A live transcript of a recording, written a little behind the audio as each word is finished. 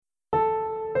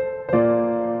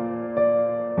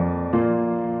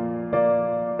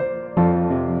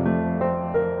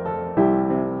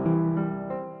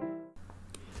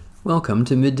Welcome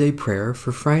to Midday Prayer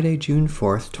for Friday, June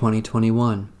 4th,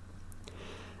 2021.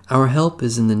 Our help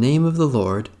is in the name of the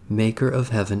Lord, Maker of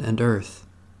heaven and earth.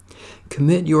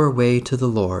 Commit your way to the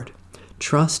Lord.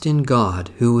 Trust in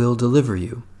God, who will deliver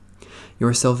you.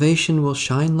 Your salvation will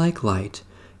shine like light,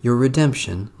 your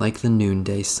redemption like the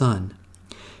noonday sun.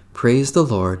 Praise the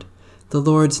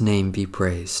Lord's name be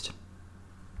praised.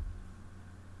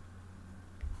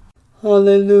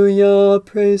 Hallelujah,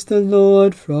 praise the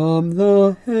Lord from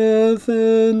the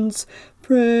heavens,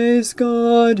 praise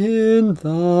God in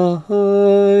the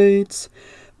heights.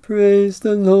 Praise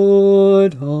the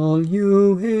Lord, all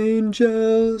you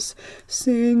angels,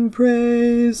 sing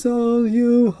praise, all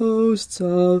you hosts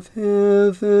of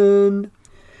heaven.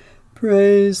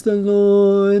 Praise the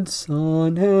Lord,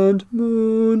 sun and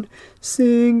moon,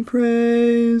 sing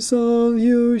praise, all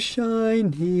you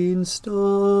shining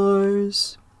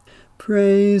stars.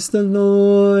 Praise the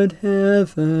Lord,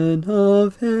 heaven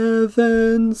of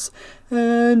heavens,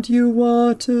 and you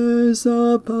waters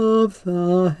above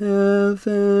the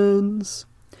heavens.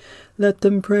 Let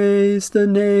them praise the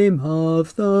name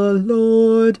of the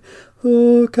Lord,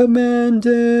 who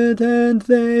commanded and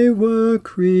they were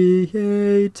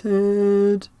created,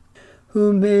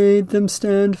 who made them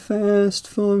stand fast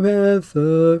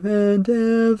forever and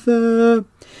ever,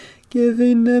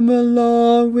 giving them a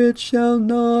law which shall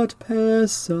not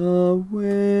pass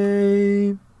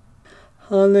away.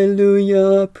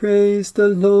 Hallelujah, praise the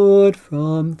Lord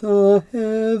from the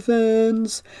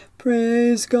heavens,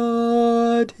 praise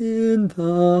God in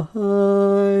the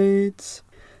heights.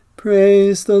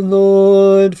 Praise the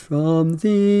Lord from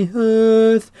the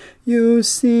earth, you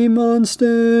sea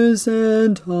monsters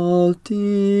and all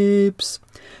deeps.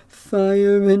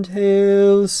 Fire and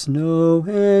hail, snow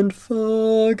and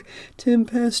fog,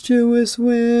 tempestuous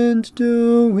wind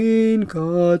doing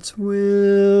God's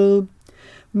will.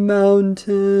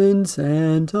 Mountains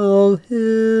and all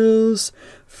hills,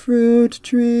 fruit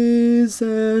trees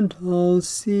and all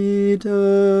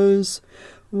cedars,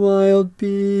 wild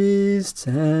beasts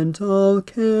and all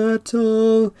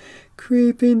cattle,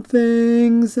 creeping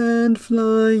things and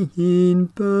flying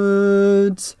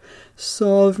birds,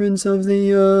 sovereigns of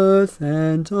the earth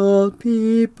and all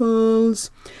peoples,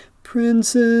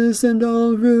 princes and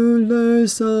all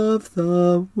rulers of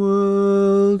the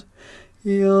world,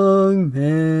 young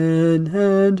men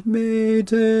and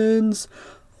maidens,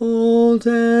 old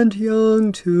and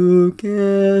young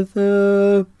together.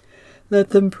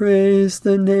 Let them praise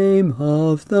the name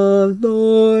of the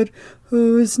Lord,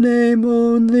 whose name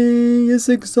only is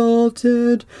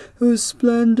exalted, whose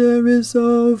splendor is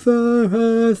over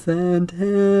earth and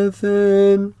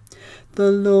heaven.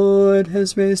 The Lord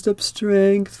has raised up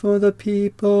strength for the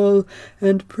people,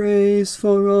 and praise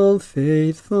for all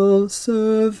faithful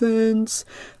servants,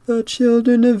 the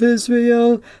children of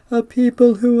Israel, a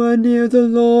people who are near the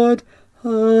Lord.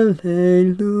 Hallelujah.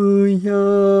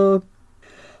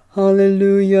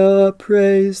 Hallelujah,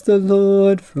 praise the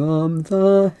Lord from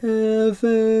the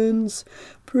heavens,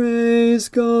 praise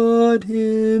God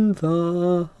in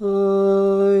the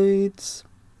heights.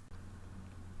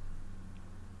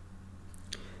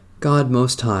 God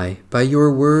Most High, by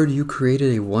your word you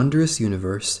created a wondrous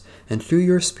universe, and through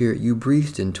your Spirit you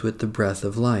breathed into it the breath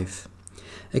of life.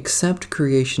 Accept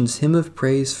creation's hymn of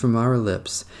praise from our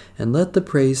lips, and let the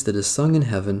praise that is sung in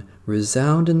heaven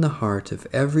resound in the heart of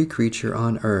every creature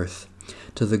on earth,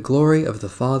 to the glory of the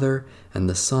Father, and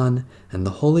the Son, and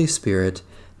the Holy Spirit,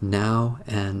 now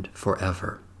and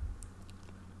forever.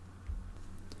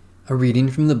 A reading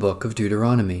from the book of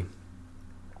Deuteronomy.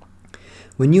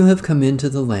 When you have come into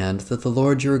the land that the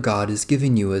Lord your God is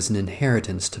giving you as an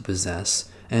inheritance to possess,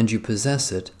 and you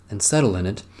possess it, and settle in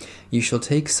it, you shall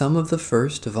take some of the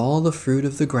first of all the fruit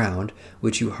of the ground,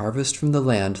 which you harvest from the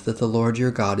land that the Lord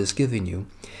your God is giving you,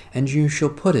 and you shall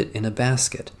put it in a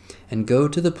basket, and go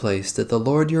to the place that the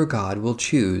Lord your God will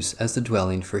choose as the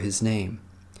dwelling for his name.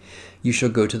 You shall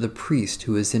go to the priest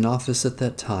who is in office at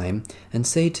that time, and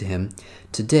say to him,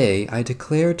 Today I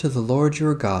declare to the Lord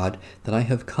your God that I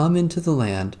have come into the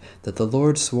land that the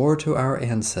Lord swore to our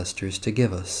ancestors to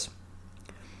give us.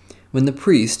 When the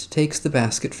priest takes the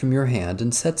basket from your hand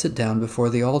and sets it down before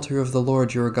the altar of the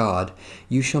Lord your God,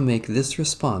 you shall make this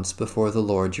response before the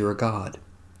Lord your God.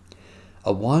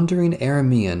 A wandering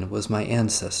Aramean was my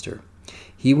ancestor.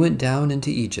 He went down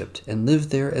into Egypt and lived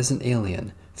there as an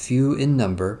alien, few in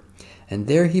number, and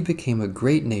there he became a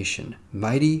great nation,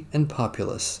 mighty and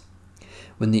populous.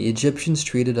 When the Egyptians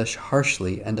treated us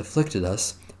harshly and afflicted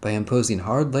us by imposing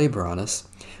hard labor on us,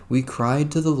 we cried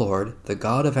to the Lord, the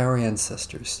God of our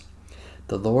ancestors.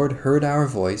 The Lord heard our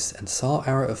voice and saw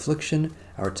our affliction,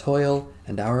 our toil,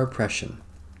 and our oppression.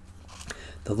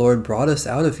 The Lord brought us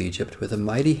out of Egypt with a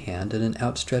mighty hand and an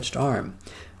outstretched arm,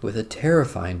 with a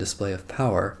terrifying display of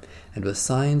power, and with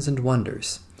signs and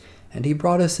wonders. And he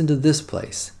brought us into this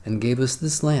place, and gave us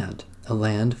this land, a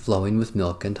land flowing with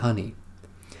milk and honey.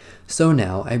 So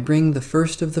now I bring the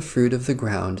first of the fruit of the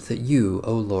ground that you,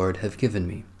 O Lord, have given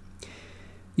me.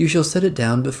 You shall set it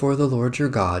down before the Lord your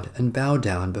God, and bow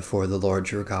down before the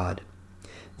Lord your God.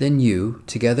 Then you,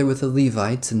 together with the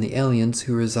Levites and the aliens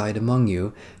who reside among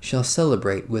you, shall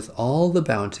celebrate with all the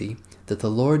bounty that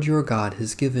the Lord your God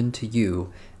has given to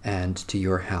you and to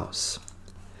your house.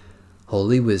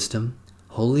 Holy wisdom,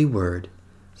 holy word,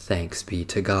 thanks be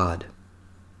to God.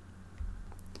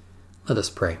 Let us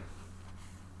pray.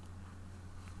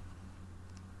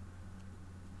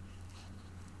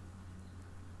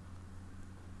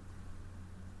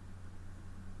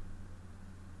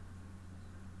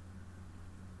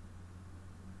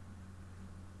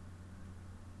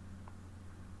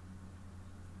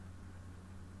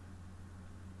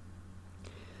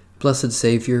 Blessed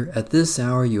Savior, at this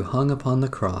hour you hung upon the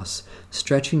cross,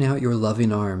 stretching out your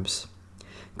loving arms.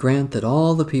 Grant that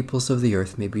all the peoples of the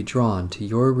earth may be drawn to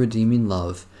your redeeming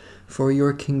love, for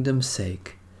your kingdom's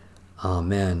sake.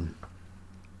 Amen.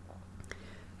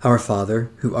 Our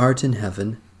Father, who art in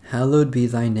heaven, hallowed be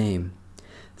thy name.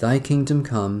 Thy kingdom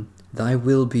come, thy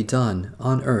will be done,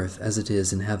 on earth as it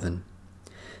is in heaven.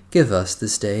 Give us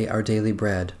this day our daily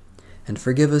bread, and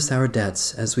forgive us our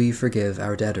debts as we forgive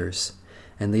our debtors.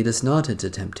 And lead us not into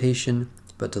temptation,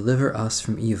 but deliver us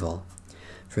from evil.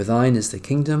 For thine is the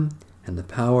kingdom, and the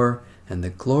power, and the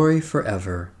glory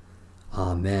forever.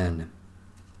 Amen.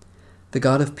 The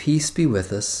God of peace be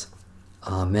with us.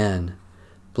 Amen.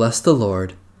 Bless the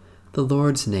Lord. The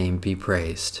Lord's name be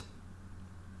praised.